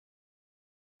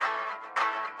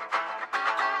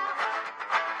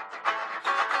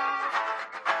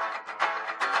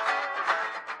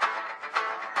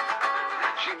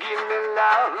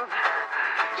love.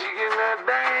 She give me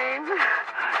pain.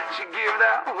 She give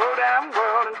the whole damn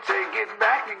world and take it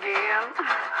back again.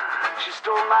 She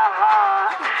stole my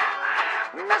heart,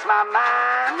 messed my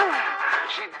mind.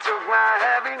 She took my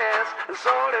happiness and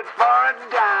sold it for a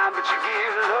dime. But she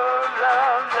gave love,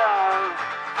 love, love.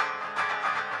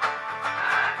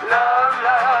 Love,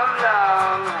 love,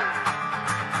 love.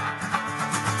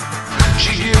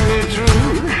 She give me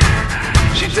truth.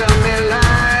 She tell me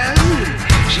lies.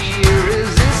 She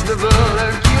irresistible.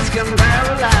 Her kiss can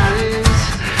paralyze.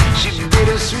 She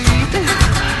bittersweet,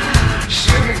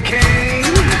 sugar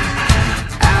cane.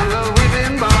 I'm a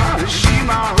whipping bar. She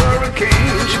my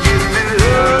hurricane. She give me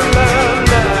love, love,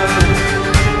 love.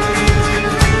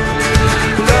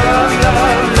 Love,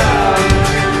 love, love.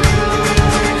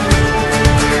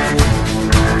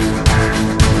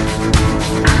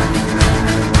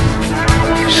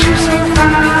 She's so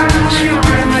fine. She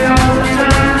with me all the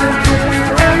time.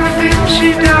 Everything she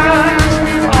does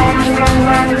always blows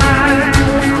my mind.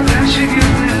 Then she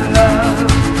give me love.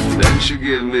 Then she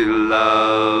give me love.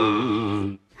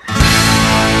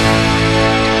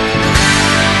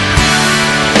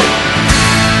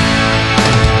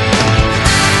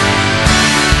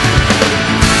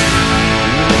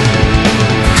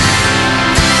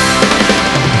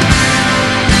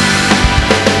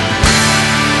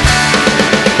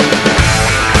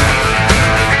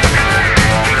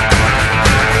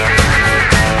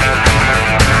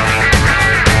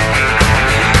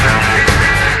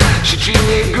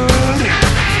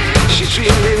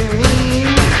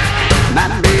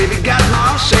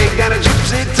 Got a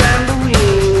gypsy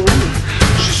tambourine.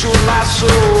 She sold my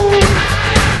soul,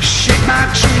 shake my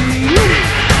tree.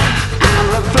 I'm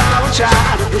a flower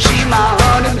child, and she my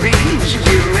honeybee.